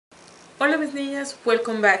Hola mis niñas,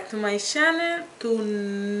 welcome back to my channel.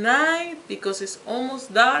 Tonight, because it's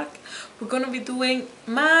almost dark, we're gonna be doing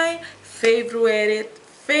my favorites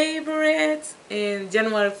and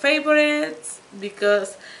January favorites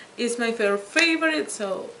because it's my favorite.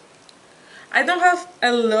 So I don't have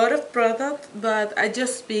a lot of product, but I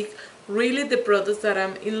just pick really the products that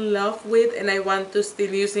I'm in love with and I want to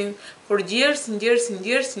still using for years and years and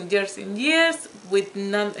years and years and years with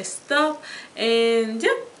non-stop. And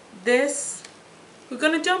yeah, this we're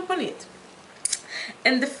gonna jump on it.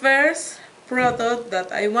 And the first product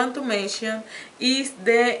that I want to mention is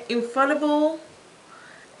the infallible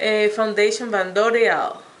foundation by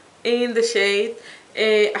L'Oreal in the shade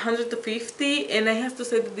 150, and I have to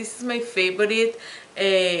say that this is my favorite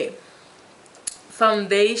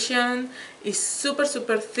foundation. It's super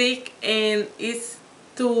thick and it's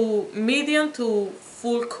to medium to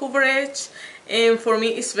full coverage, and for me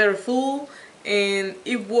it's very full and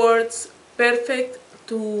it works perfect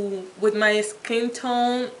to with my skin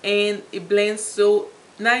tone, and it blends so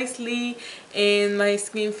nicely and my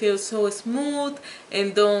skin feels so smooth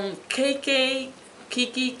and don't cakey,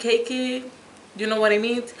 you know what I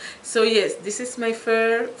mean. So yes, this is my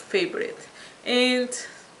favorite, and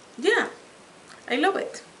yeah, I love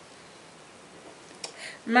it.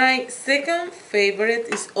 My second favorite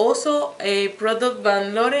is also a product by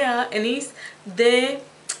L'Oreal, and is the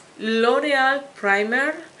L'Oreal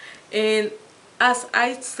primer. And as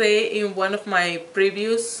I say in one of my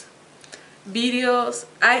previous videos,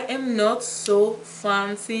 I am not so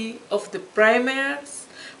fancy of the primers,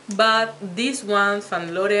 but this one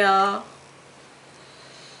from L'Oreal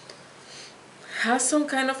has some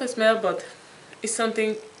kind of a smell, but it's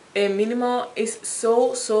something minimal. Is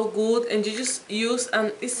so good, and you just use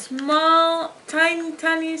a small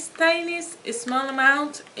tiny small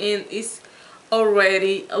amount and it's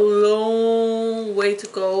already a long way to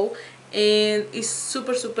go, and it's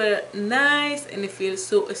super nice and it feels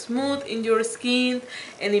so smooth in your skin,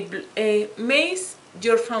 and it makes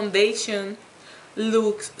your foundation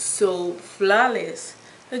looks so flawless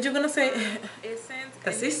that you're gonna say essence.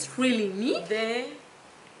 Does this really me?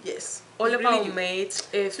 Yes, all about really made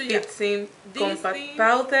fixing compact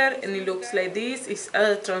powder, and it looks like this. It's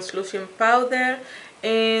a translucent powder,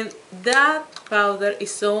 and that powder is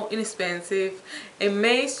so inexpensive and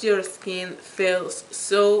makes your skin feel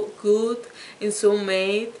so good and so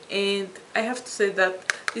made. And I have to say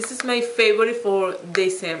that this is my favorite for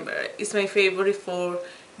December, it's my favorite for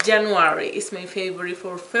January, it's my favorite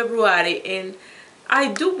for February, and I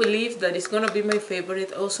do believe that it's gonna be my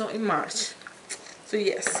favorite also in March. So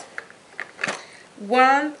yes,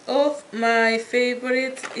 one of my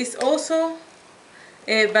favorites is also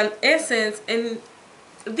Van Essence, and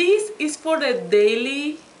this is for the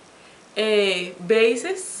daily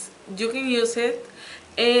basis. You can use it,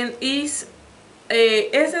 and is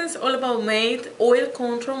Essence all about made oil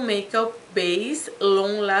control makeup base,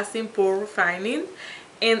 long lasting pore refining,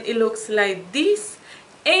 and it looks like this,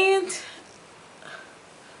 and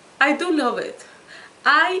I do love it.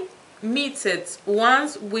 I mixed it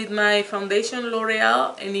once with my foundation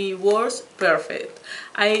L'Oreal and it was perfect.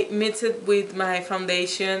 I mixed it with my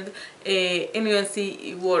foundation and you can see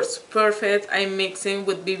it works perfect. I mixed it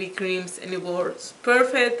with BB creams and it works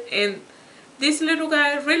perfect, and this little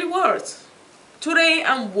guy really works. Today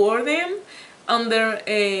I'm wearing them under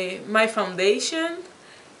my foundation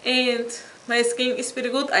and my skin is pretty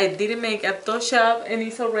good. I didn't make a touch up and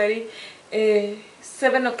it's already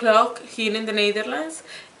 7 o'clock here in the Netherlands,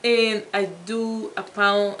 and I do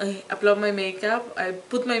apply my makeup. I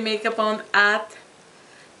put my makeup on at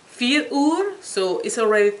 4 uur, so it's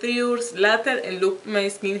already 3 hours later, and look my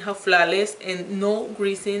skin how flawless and no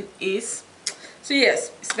greasing is. So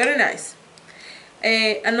yes, it's very nice.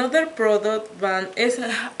 Another product one is,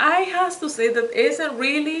 I have to say that isn't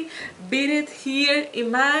really beat it here in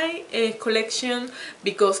my collection,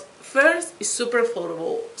 because first it's super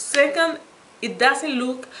affordable, second it doesn't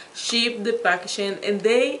look cheap the packaging, and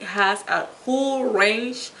they has a whole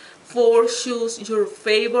range for choose your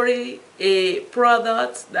favorite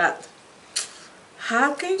products that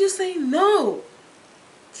how can you say no.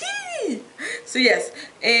 So yes,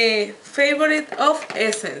 a favorite of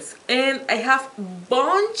Essence, and I have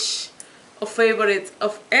bunch of favorites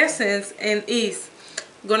of Essence, and is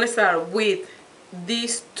gonna start with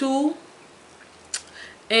these two,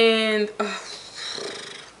 and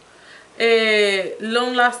a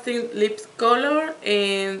long lasting lips color,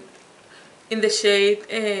 and in the shade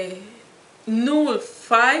Null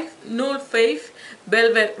 5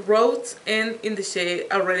 Velvet Rose, and in the shade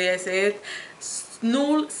already I said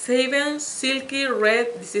Null 7 Silky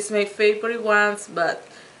Red. This is my favorite ones, but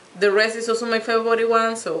The rest is also my favorite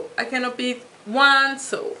one, so I cannot pick one.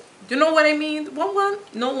 So you know what I mean? One,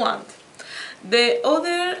 no one. The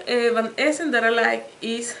other Van Essen that I like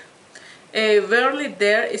is Verily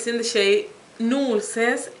There is in the shade Null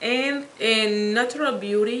Sense and Natural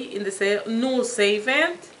Beauty in the shade Null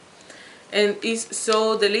Savant, and it's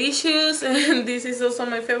so delicious. And this is also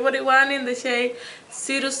my favorite one in the shade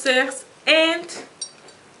Zero Sex. And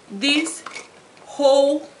this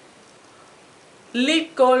whole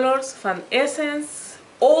lip colors Van Essence,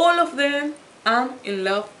 all of them I'm in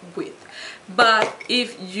love with. But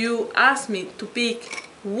if you ask me to pick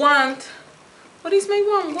one, what is my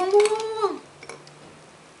one?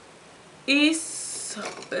 Is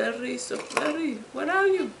Softberry, where are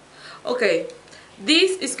you? Okay,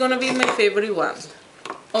 this is gonna be my favorite one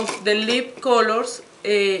of the lip colors.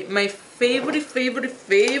 My favorite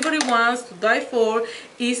ones to die for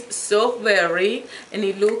is Softberry, and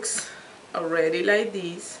it looks already like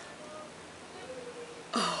this.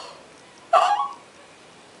 Oh,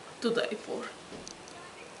 to die for.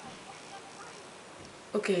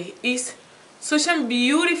 Okay, it's such a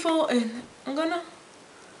beautiful, and I'm gonna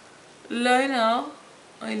line out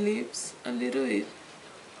my lips a little bit.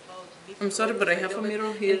 I'm sorry, but I have a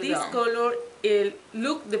mirror here. This color,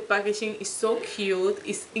 look, the packaging is so cute.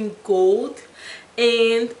 It's in gold,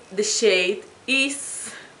 and the shade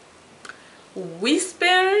is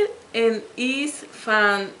Whisper, and is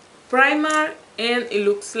Fan Primer, and it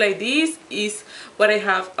looks like this. Is what I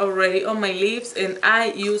have already on my lips, and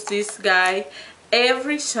I use this guy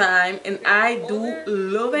every time, and I do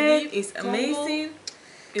love it. It's amazing.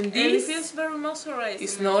 And this feels very moisturizing.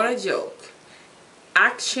 It's not a joke.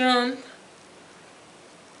 Action,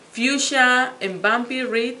 Fuchsia, and Vampire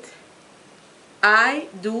Red. I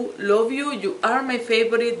do love you. You are my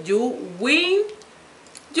favorite. You win.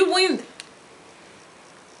 You win.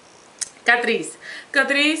 Catrice,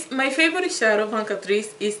 my favorite shadow from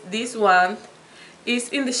Catrice is this one. It's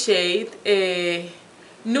in the shade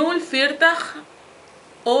Null Viertag,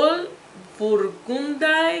 All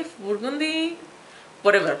Burgundy,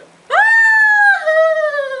 whatever.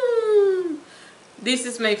 This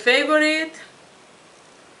is my favorite.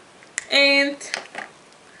 And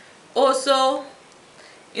also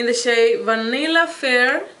in the shade Vanilla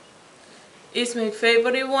Fair is my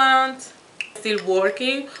favorite one. Still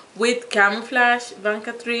working with Camouflage Van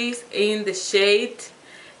Catrice in the shade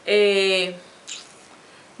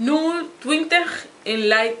Null 20 in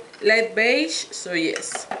light beige. So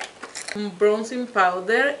yes, bronzing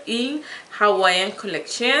powder in Hawaiian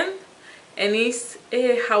collection, and it's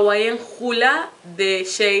Hawaiian Hula, the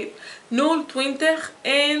shade Null 20,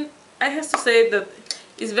 and I have to say that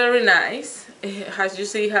it's very nice. As you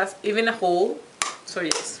see, it has even a hole. So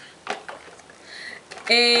yes.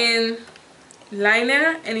 And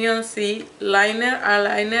liner, and you can see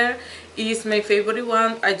eyeliner is my favorite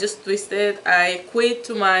one. I just twisted. I quit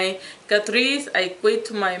to my Catrice, I quit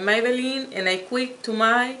to my Maybelline, and I quit to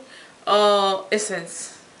my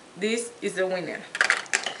Essence. This is the winner.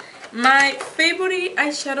 My favorite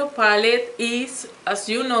eyeshadow palette is, as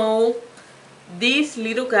you know, this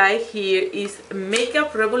little guy here is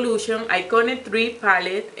Makeup Revolution Iconic 3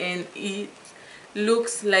 palette, and it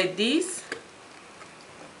looks like this.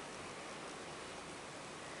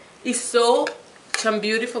 It's such a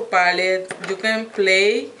beautiful palette. You can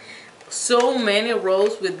play so many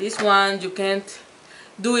roles with this one. You can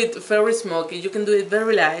do it very smoky. You can do it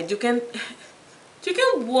very light. You can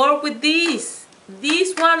work with this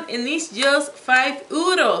one, and it's just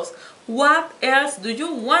 €5. What else do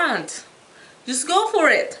you want? Just go for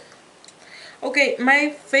it. Okay,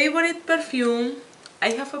 my favorite perfume.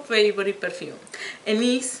 I have a favorite perfume, and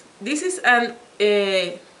this is an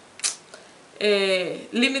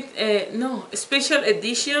special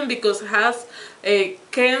edition, because it has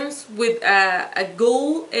comes with a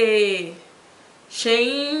gold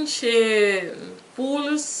change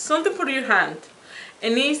pulse, something for your hand,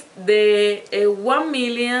 and it's the 1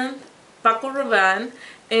 million Paco Rabanne.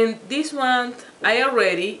 And this one I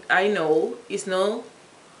know it's not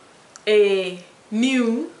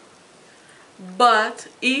new, but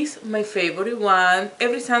it's my favorite one.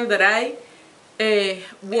 Every time that I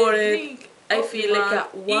wore it, I feel like a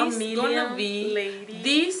 1 million gonna be lady.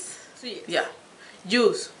 This, yeah,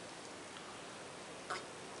 juice.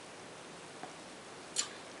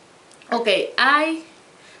 Okay, I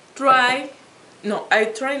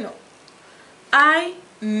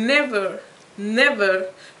never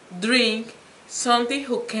drink something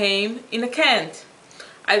who came in a can.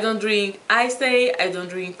 I don't drink iced tea, I don't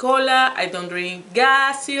drink cola, I don't drink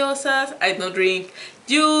gaseosas, I don't drink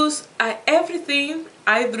juice. Everything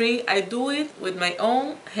I drink, I do it with my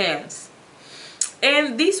own hands.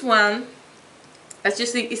 And this one, as you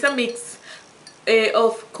see, is a mix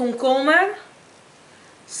of cucumber,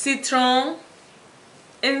 citron,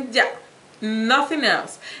 and yeah, nothing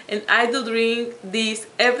else. And I do drink this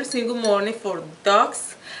every single morning for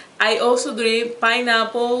dogs. I also drink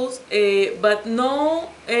pineapples, but no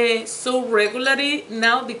so regularly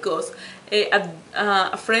now, because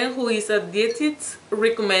a friend who is a dietitian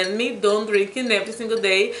recommend me don't drink it every single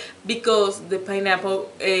day, because the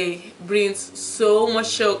pineapple brings so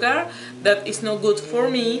much sugar that it's not good for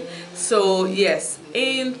me. So yes,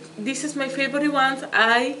 and this is my favorite one.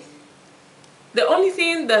 The only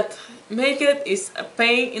thing that make it is a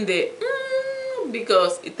pain in the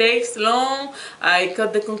because it takes long. I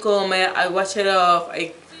cut the cucumber, I wash it off,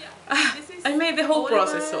 I made the whole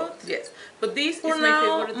process. So yes, but this for is now,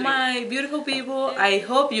 my favorite. My beautiful people, I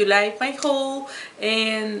hope you like my haul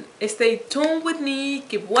and stay tuned with me.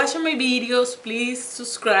 Keep watching my videos. Please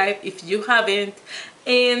subscribe if you haven't,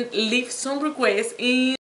 and leave some requests in